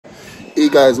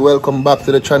guys, welcome back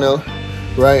to the channel.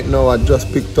 Right now I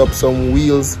just picked up some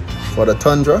wheels for the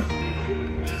Tundra,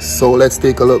 so let's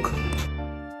take a look.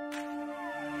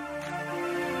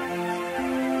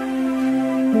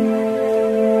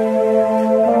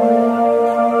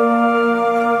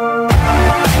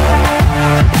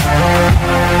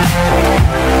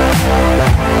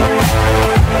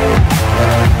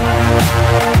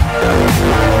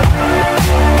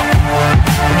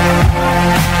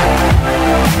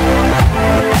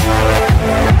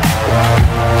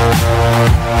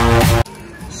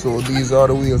 So these are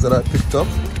the wheels that I picked up.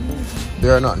 They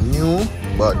are not new,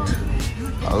 but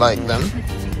I like them.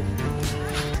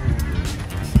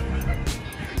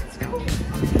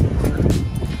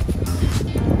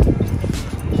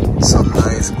 Some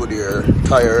nice Goodyear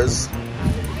tires.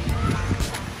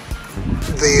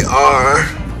 They are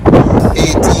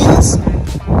 18s,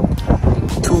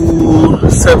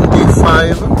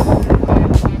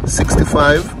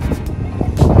 275/65.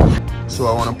 So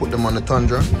I want to put them on the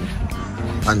Tundra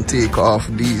and take off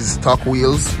these stock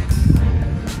wheels,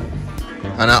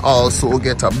 and I also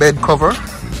get a bed cover.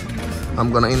 I'm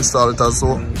gonna install it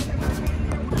also.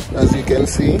 As you can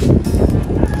see, the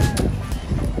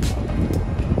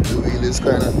wheel is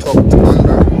kind of tucked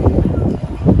under.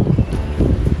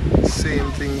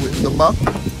 Same thing with the back.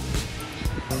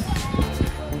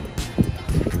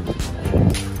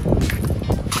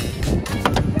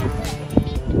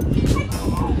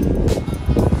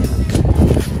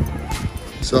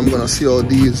 So I'm gonna see how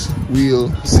these wheels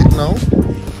sit now.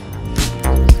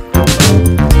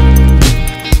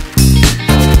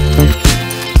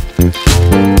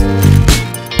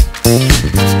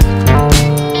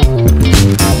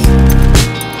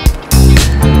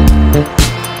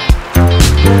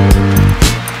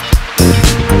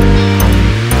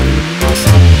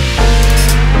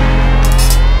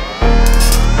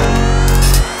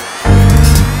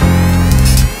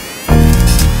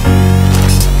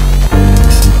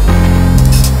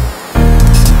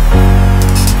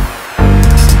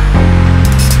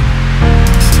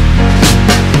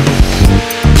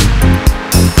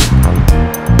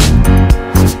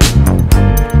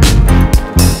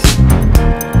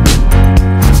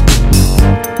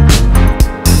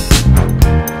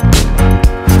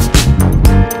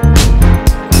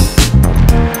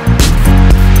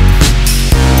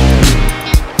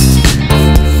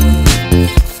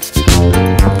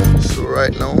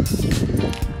 Right now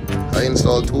I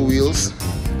installed 2 wheels.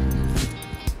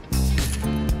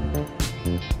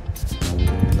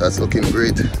 That's looking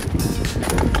great.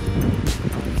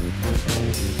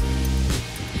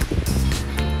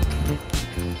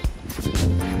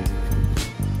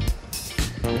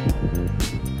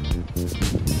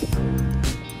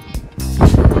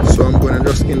 So I'm going to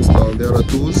just install the other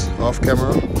tools off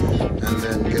camera and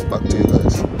then get back to you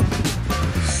guys.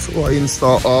 So I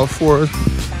installed all 4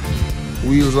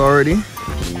 wheels already.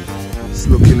 It's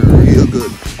looking real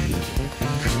good.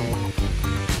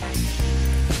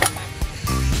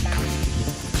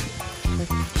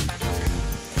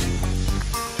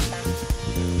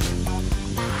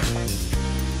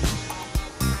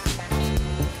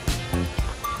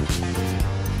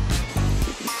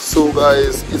 So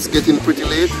guys, it's getting pretty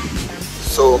late,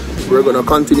 so we're gonna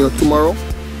continue tomorrow.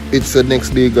 It's the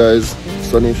next day guys,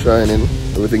 sun is shining,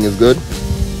 everything is good.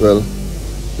 Well,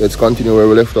 let's continue where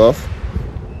we left off.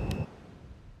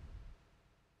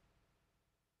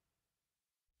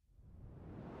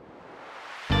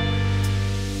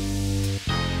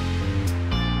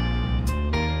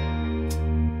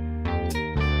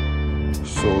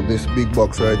 So this big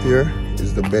box right here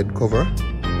is the bed cover.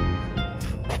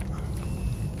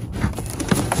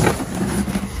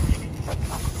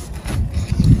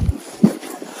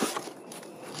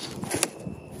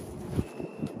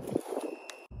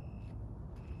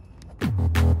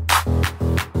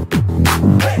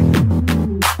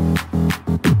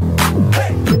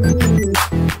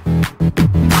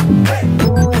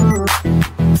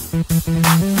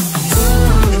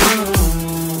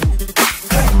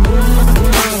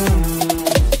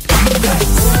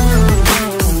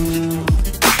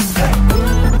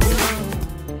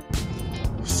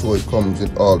 So it comes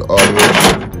with all the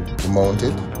hardware to mount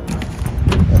it,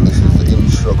 and this is the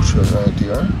instruction right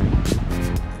here.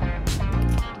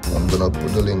 I'm gonna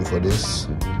put the link for this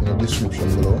in the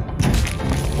description below.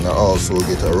 And I also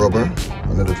get a rubber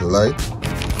and a little light.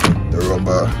 The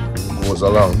rubber goes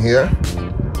along here,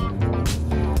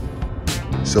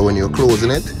 so when you're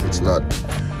closing it, it's not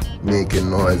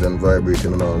making noise and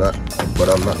vibrating and all that. But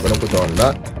I'm not gonna put on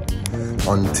that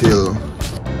until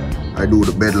I do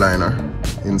the bed liner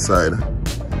inside.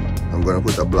 I'm gonna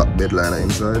put a black bed liner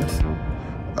inside,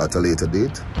 at a later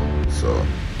date. So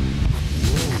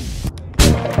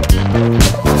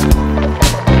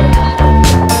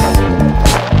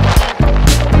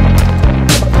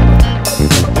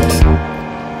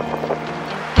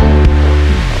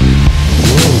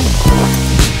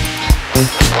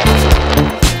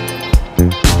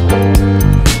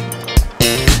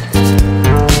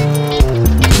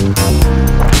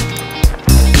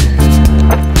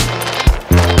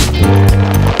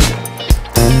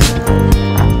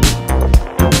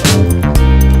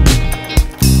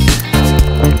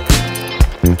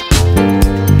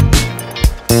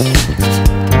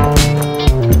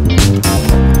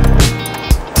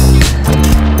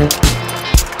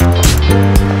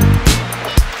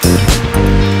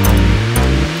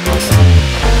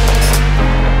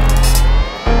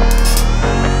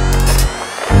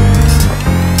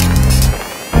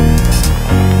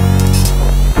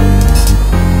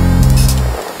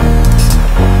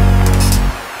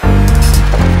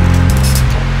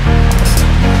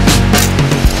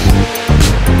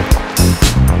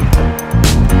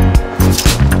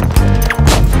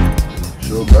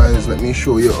let me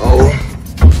show you how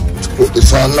to put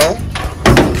this on now.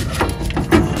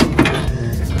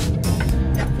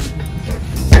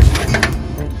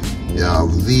 You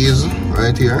have these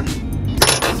right here,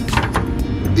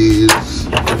 these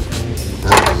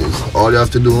and these. All you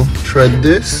have to do, thread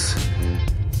this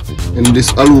in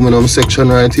this aluminum section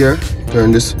right here.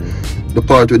 Turn this, the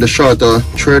part with the shorter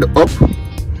thread up,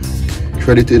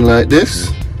 thread it in like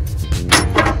this.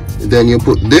 Then you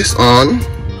put this on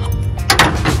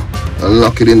and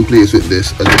lock it in place with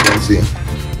this, as you can see.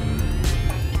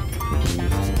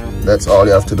 That's all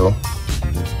you have to do.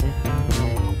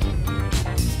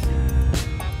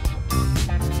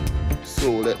 So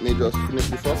let me just finish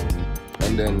this up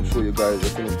and then show you guys the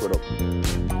finished product.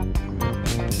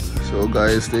 So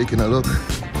guys, taking a look,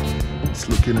 it's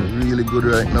looking really good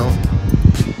right now.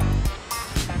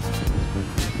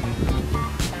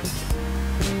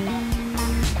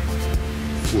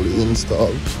 Fully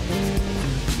installed.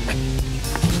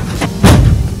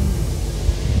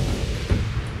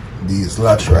 These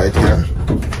latch right here,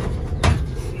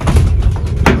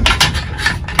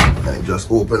 and just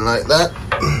open like that.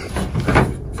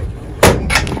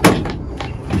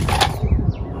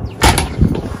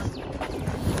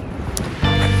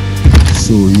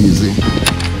 So easy.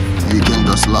 You can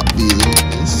just lock these in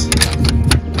place.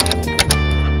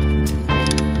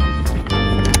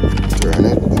 Turn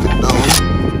it, put it down,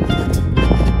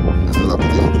 and lock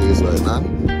it in place like that.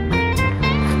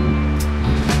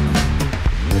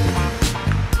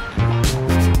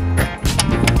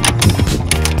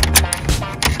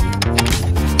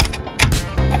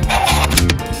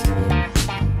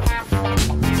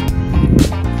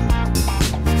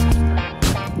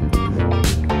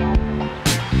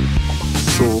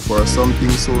 So for something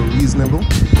so reasonable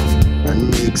and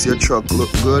makes your truck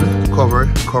look good, cover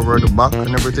the back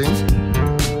and everything.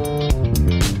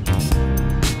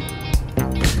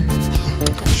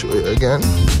 Show you again.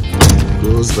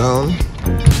 Goes down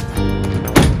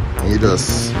and you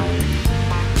just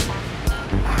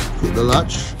put the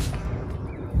latch.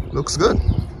 Looks good.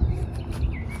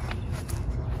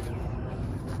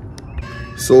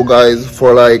 So guys,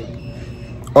 for like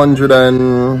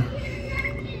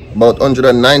about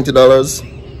 $190,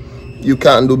 you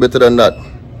can't do better than that.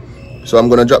 So I'm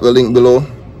gonna drop the link below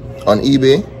on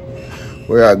eBay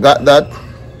where I got that.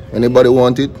 Anybody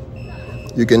want it,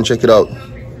 you can check it out.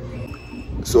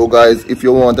 So guys, if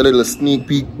you want a little sneak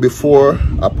peek before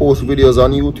I post videos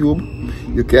on YouTube,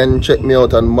 you can check me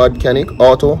out on Mechanic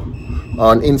Auto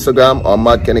on Instagram or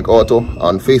Mechanic Auto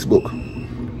on Facebook,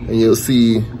 and you'll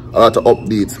see a lot of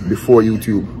updates before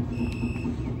YouTube.